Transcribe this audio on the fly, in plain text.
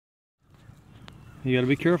You gotta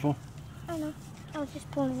be careful. I know. I was just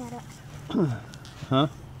pulling that up. Huh?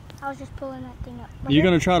 I was just pulling that thing up. You're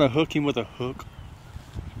gonna try to hook him with a hook?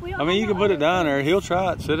 I mean, you can put it down there. He'll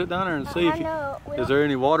try it. Sit it down there and see if is there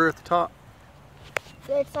any water at the top?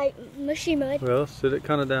 It's like mushy mud. Well, sit it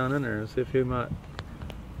kind of down in there and see if he might.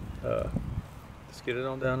 Just get it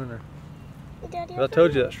on down in there. Daddy, I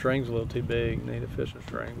told you that string's a little too big. You need a fishing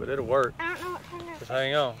string, but it'll work. I don't know what kind of. Just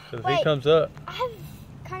hang on, because if he comes up, I have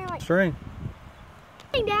kind of like string.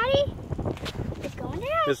 Hey, Daddy. It's going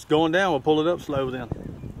down. It's going down. We'll pull it up slow then.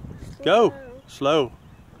 Go slow.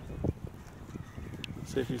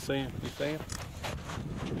 See if you see him. You see him?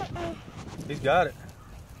 He's got it.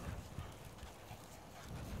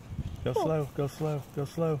 Go slow. Go slow. Go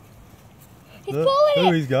slow. He's pulling it.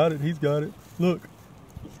 Oh, he's got it. He's got it. Look.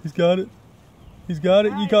 He's got it. He's got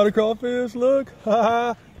it. You caught a crawfish. Look. Ha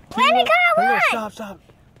ha. Let me caught one. Stop. Stop.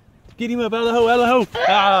 Get him up out of the hole. Out of the hole.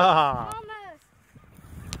 Ah. Almost.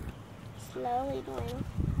 Slowly doing.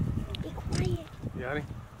 Be quiet. You got him?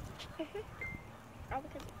 Oh,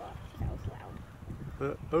 because that was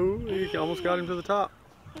loud. Oh, he almost got him to the top.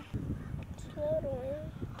 Slow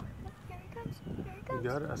doing. Here he comes. Here he comes. You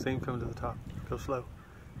got it? I see him come to the top. Go slow.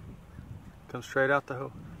 Come straight out the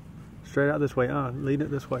hole. Straight out this way. Lead it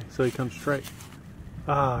this way so he comes straight.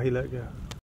 Ah, he let go.